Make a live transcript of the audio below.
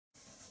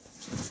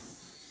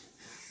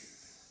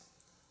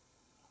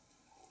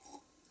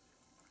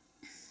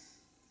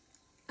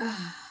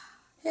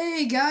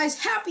Hey guys,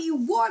 happy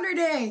Water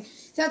Day!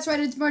 That's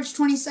right, it's March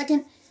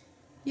 22nd.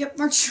 Yep,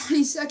 March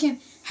 22nd.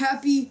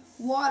 Happy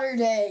Water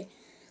Day.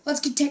 Let's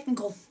get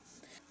technical.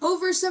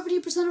 Over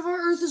 70% of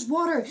our Earth is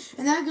water,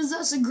 and that gives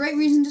us a great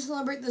reason to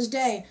celebrate this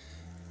day.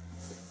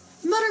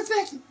 Matter of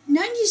fact,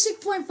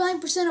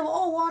 96.5% of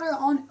all water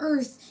on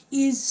Earth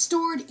is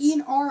stored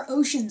in our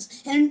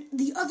oceans, and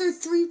the other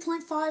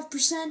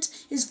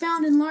 3.5% is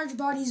found in large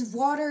bodies of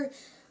water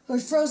or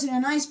frozen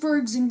in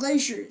icebergs and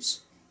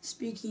glaciers.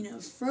 Speaking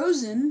of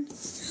frozen,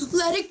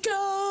 let it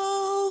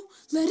go!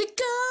 Let it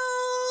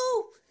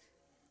go!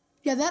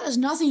 Yeah, that is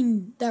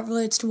nothing that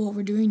relates to what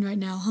we're doing right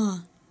now, huh?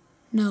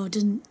 No,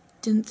 didn't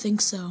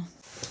think so.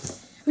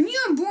 When you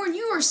are born,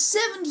 you are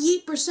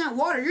 78%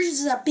 water. You're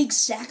just that big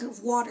sack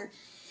of water.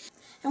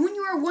 And when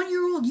you are 1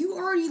 year old, you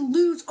already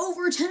lose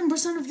over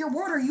 10% of your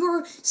water. You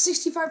are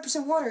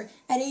 65% water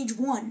at age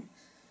 1.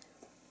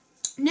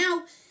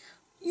 Now,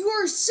 you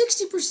are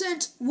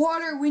 60%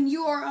 water when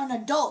you are an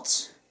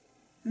adult.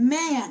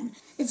 Man,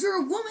 if you're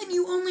a woman,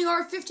 you only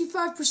are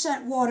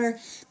 55% water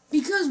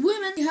because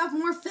women have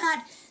more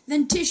fat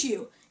than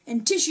tissue,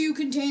 and tissue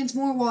contains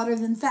more water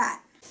than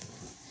fat.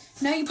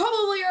 Now, you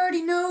probably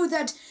already know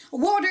that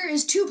water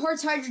is 2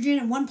 parts hydrogen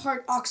and 1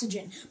 part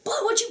oxygen.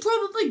 But what you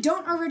probably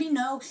don't already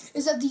know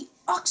is that the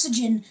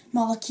oxygen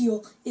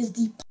molecule is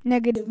the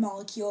negative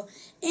molecule,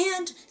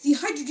 and the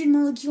hydrogen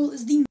molecule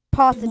is the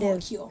positive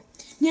molecule.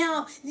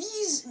 Now,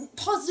 these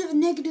positive and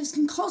negatives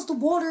can cause the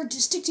water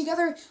to stick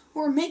together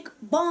or make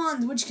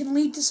bonds, which can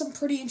lead to some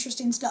pretty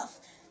interesting stuff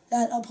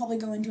that I'll probably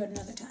go into at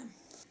another time.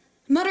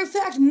 Matter of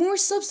fact, more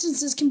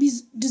substances can be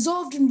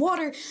dissolved in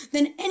water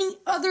than any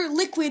other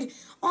liquid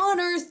on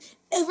Earth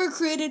ever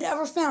created,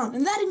 ever found.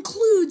 And that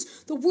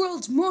includes the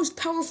world's most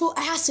powerful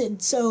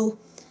acid, so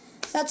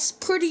that's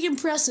pretty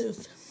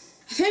impressive.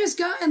 A famous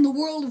guy in the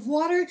world of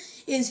water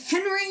is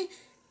Henry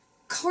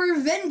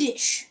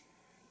Cavendish.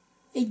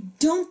 I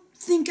don't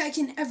think I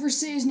can ever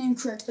say his name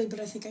correctly, but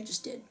I think I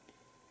just did.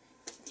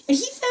 And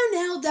he found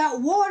out that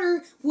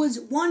water was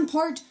 1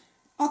 part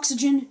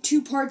oxygen,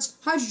 2 parts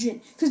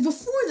hydrogen. Because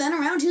before then,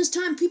 around his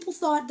time, people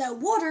thought that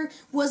water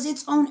was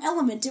its own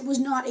element. It was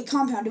not a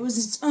compound. It was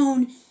its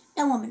own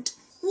element.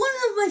 One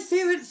of my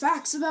favorite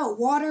facts about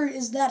water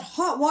is that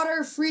hot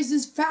water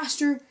freezes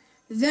faster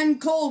than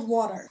cold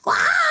water. What?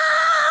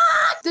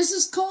 This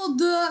is called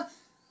the...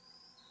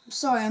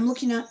 Sorry, I'm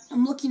looking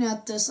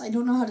at this. I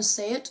don't know how to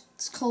say it.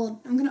 It's called...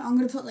 I'm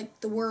gonna put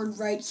like the word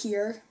right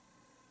here.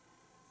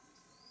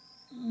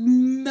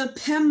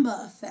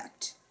 Mpemba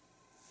effect.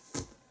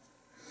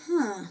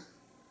 Huh.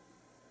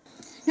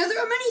 Now,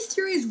 there are many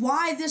theories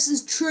why this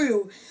is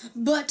true,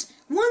 but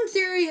one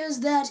theory is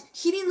that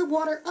heating the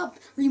water up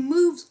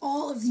removes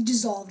all of the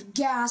dissolved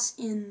gas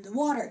in the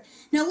water.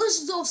 Now, less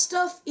dissolved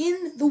stuff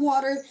in the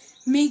water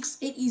makes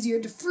it easier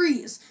to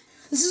freeze.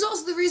 This is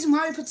also the reason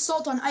why we put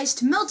salt on ice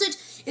to melt it.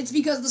 It's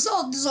because the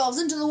salt dissolves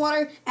into the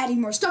water, adding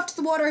more stuff to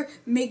the water,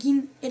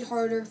 making it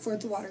harder for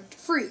the water to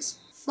freeze.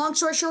 Long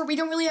story short, we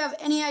don't really have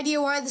any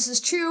idea why this is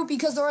true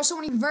because there are so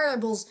many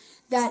variables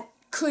that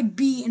could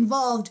be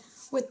involved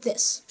with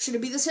this. Should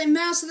it be the same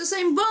mass or the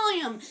same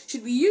volume?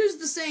 Should we use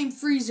the same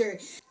freezer?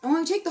 And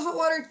when we take the hot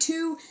water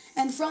to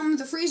and from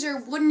the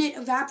freezer, wouldn't it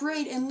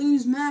evaporate and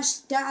lose mass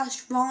dash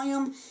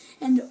volume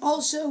and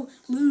also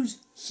lose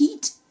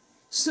heat?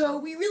 So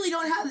we really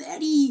don't have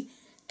any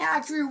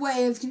accurate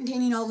way of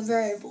containing all the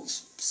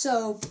variables.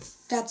 So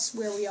that's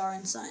where we are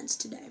in science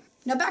today.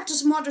 Now back to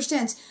some water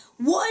stats.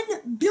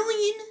 1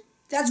 billion,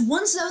 that's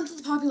 1/7 of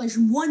the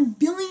population, 1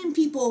 billion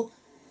people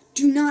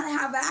do not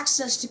have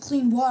access to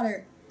clean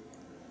water.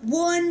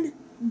 1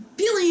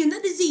 billion,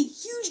 that is a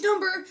huge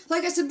number.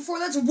 Like I said before,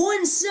 that's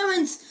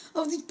 1/7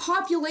 of the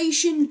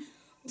population.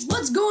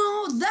 What's going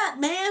on with that,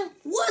 man?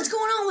 What's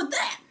going on with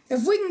that?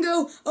 If we can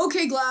go,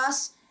 okay,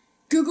 Glass,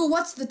 Google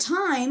what's the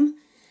time,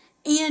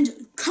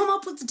 and come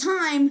up with the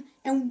time,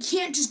 and we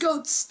can't just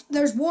go,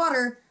 there's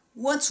water,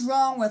 what's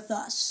wrong with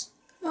us?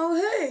 Oh,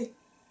 hey,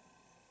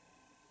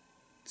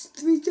 it's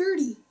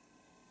 3:30.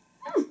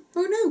 Oh,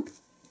 no.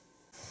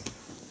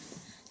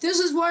 This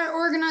is why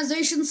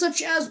organizations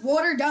such as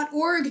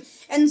water.org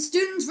and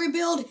Students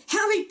Rebuild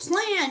have a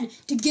plan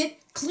to get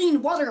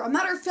clean water. A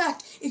matter of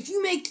fact, if you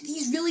make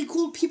these really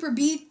cool paper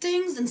bead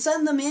things and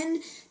send them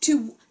in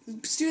to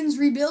Students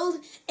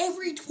Rebuild,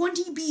 every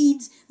 20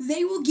 beads,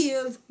 they will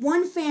give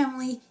 1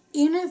 family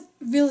in a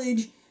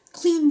village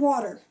clean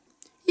water.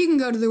 You can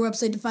go to their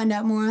website to find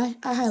out more.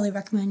 I highly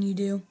recommend you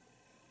do.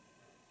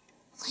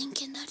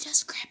 Link in the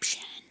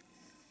description.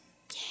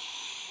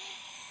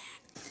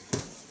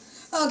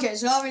 Okay,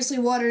 so obviously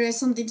water is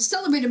something to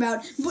celebrate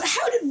about, but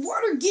how did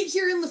water get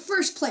here in the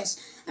first place?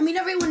 I mean,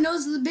 everyone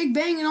knows the Big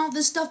Bang and all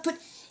this stuff, but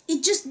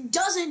it just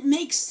doesn't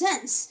make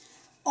sense.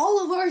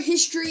 All of our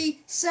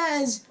history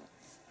says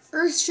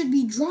Earth should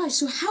be dry,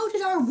 so how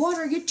did our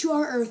water get to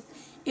our Earth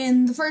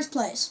in the first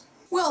place?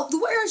 Well, the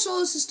way our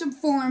solar system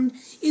formed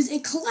is a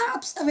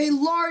collapse of a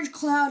large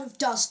cloud of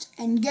dust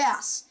and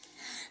gas.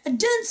 A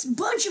dense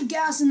bunch of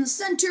gas in the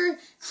center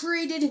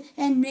created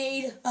and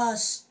made a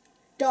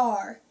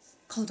star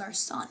called our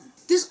sun.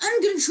 This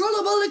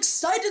uncontrollable,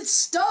 excited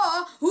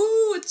star,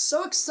 ooh, it's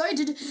so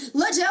excited,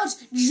 let out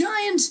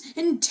giant,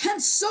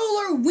 intense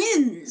solar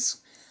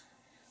winds,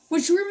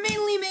 which were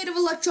mainly made of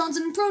electrons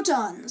and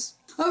protons.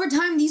 Over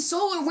time, these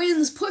solar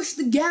winds pushed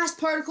the gas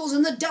particles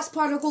and the dust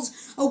particles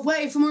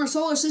away from our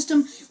solar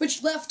system,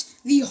 which left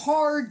the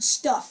hard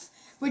stuff,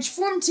 which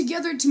formed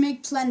together to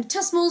make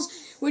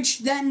planetesimals, which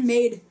then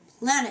made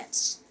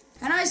planets.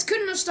 And ice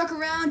couldn't have stuck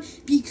around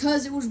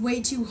because it was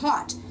way too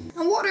hot.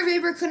 And water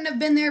vapor couldn't have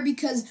been there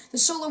because the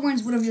solar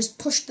winds would have just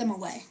pushed them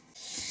away.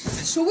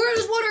 So where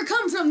does water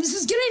come from? This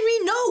is getting me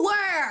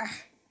nowhere!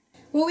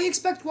 Well, we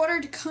expect water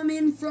to come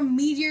in from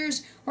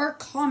meteors or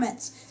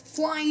comets,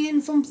 flying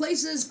in from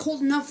places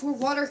cold enough where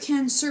water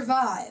can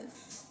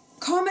survive.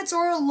 Comets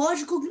are a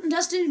logical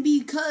contestant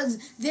because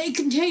they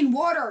contain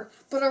water,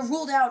 but are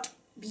ruled out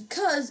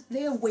because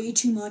they have way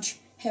too much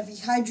heavy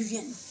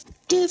hydrogen.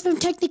 Dude from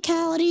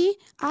Technicality,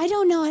 I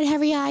don't know what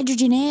heavy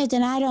hydrogen is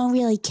and I don't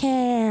really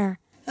care.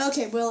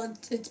 Okay, well,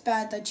 it's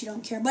bad that you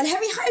don't care. But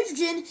heavy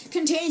hydrogen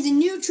contains a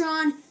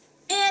neutron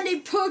and a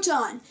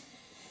proton.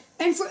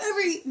 And for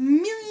every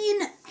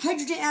million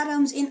hydrogen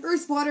atoms in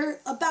Earth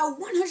water, about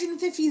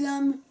 150 of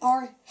them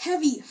are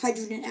heavy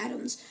hydrogen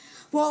atoms,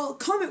 while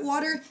comet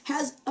water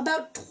has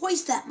about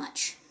twice that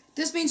much.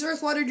 This means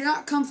Earth water do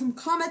not come from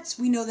comets,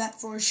 we know that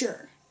for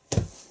sure.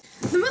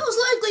 The most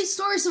likely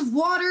source of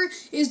water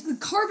is the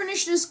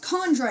carbonaceous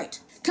chondrite.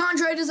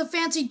 Chondrite is a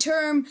fancy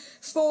term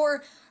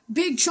for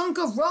big chunk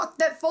of rock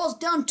that falls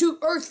down to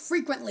Earth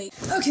frequently.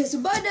 Okay, so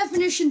by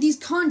definition, these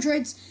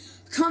chondrites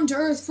come to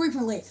Earth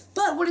frequently.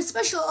 But what is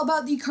special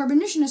about the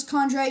carbonaceous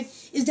chondrite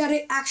is that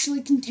it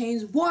actually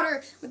contains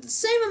water with the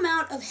same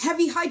amount of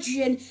heavy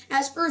hydrogen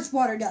as Earth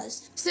water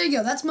does. So there you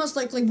go, that's most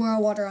likely where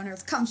our water on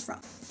Earth comes from.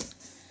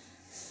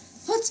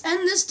 Let's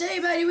end this day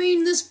by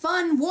doing this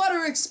fun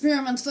water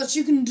experiment that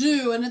you can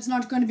do, and it's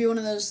not going to be one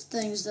of those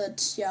things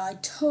that, yeah, I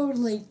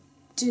totally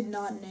did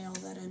not nail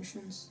that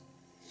entrance.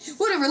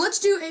 Whatever, let's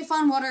do a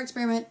fun water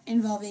experiment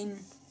involving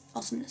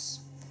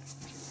awesomeness.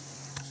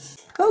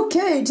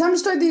 Okay, time to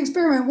start the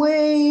experiment.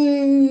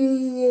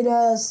 Wait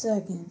a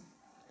second.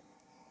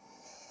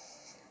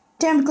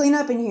 Time to clean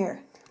up in here.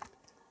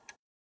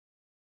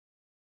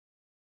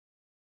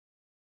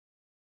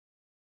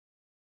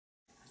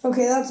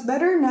 Okay, that's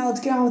better. Now let's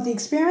get on with the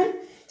experiment.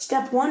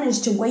 Step 1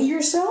 is to weigh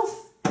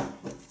yourself.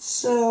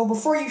 So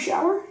before you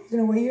shower, you're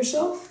going to weigh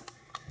yourself.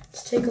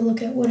 Let's take a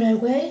look at what I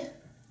weigh.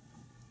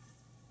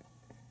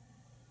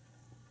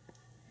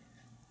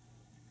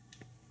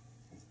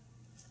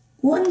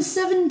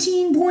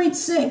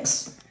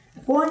 $117.6.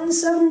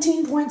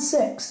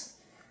 117.6.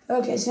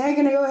 Okay, so now you're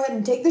going to go ahead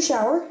and take the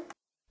shower.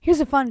 Here's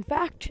a fun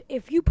fact.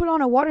 If you put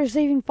on a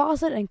water-saving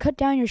faucet and cut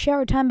down your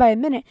shower time by a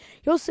minute,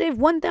 you'll save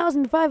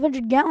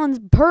 1,500 gallons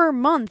per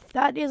month.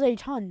 That is a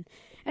ton.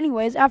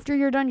 Anyways, after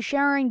you're done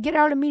showering, get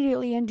out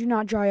immediately and do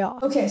not dry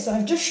off. Okay, so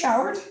I've just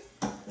showered.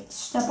 Let's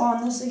step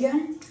on this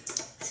again.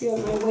 See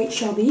what my weight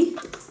shall be.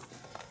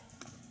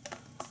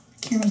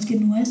 Camera's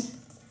getting wet.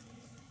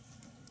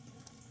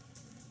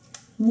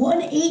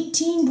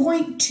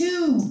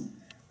 118.2.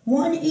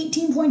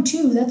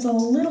 118.2. That's a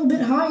little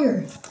bit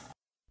higher.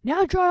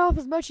 Now dry off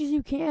as much as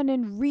you can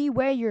and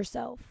re-weigh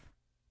yourself.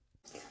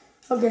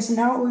 Okay, so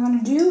now what we're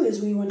going to do is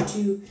we want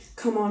to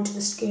come onto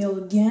the scale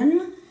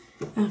again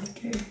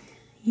after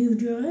you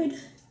dried.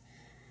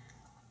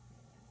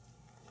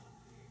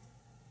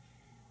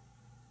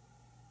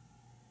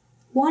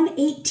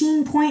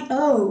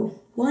 $118.0.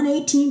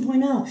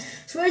 118.0.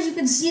 So as you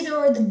can see, there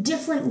are the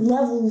different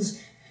levels,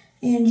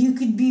 and you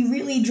could be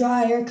really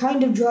dry or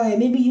kind of dry.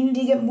 Maybe you need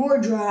to get more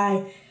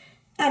dry.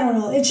 I don't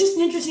know. It's just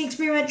an interesting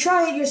experiment.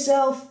 Try it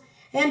yourself.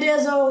 And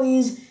as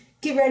always,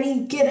 get ready,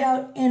 get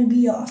out, and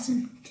be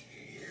awesome.